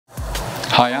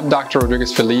Hi, I'm Dr.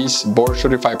 Rodriguez Feliz,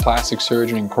 board-certified plastic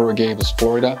surgeon in Coral Gables,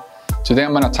 Florida. Today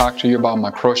I'm going to talk to you about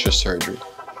Macrotia Surgery.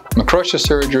 Macrotia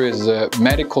Surgery is a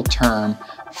medical term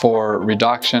for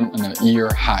reduction in the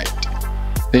ear height.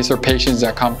 These are patients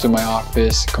that come to my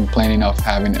office complaining of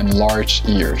having enlarged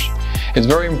ears. It's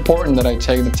very important that I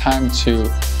take the time to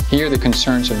hear the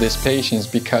concerns of these patients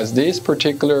because this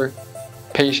particular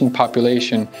patient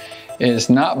population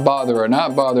is not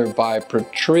bothered by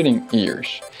protruding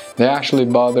ears. They're actually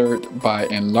bothered by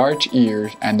enlarged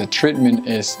ears, and the treatment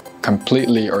is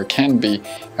completely or can be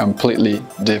completely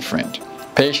different.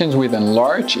 Patients with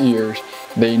enlarged ears,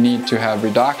 they need to have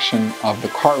reduction of the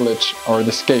cartilage or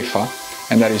the scapha,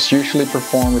 and that is usually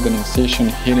performed with an incision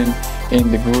hidden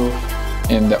in the groove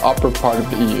in the upper part of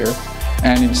the ear.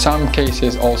 And in some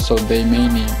cases also they may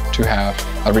need to have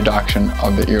a reduction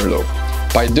of the earlobe.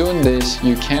 By doing this,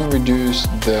 you can reduce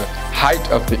the height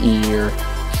of the ear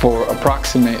for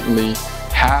approximately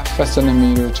half a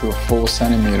centimeter to a full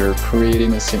centimeter,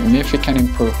 creating a significant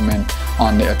improvement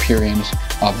on the appearance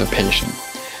of the patient.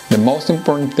 The most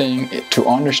important thing to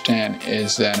understand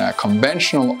is that a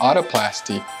conventional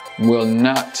otoplasty will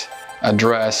not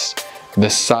address the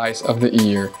size of the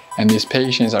ear, and these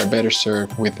patients are better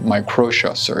served with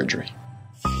Macrotia surgery.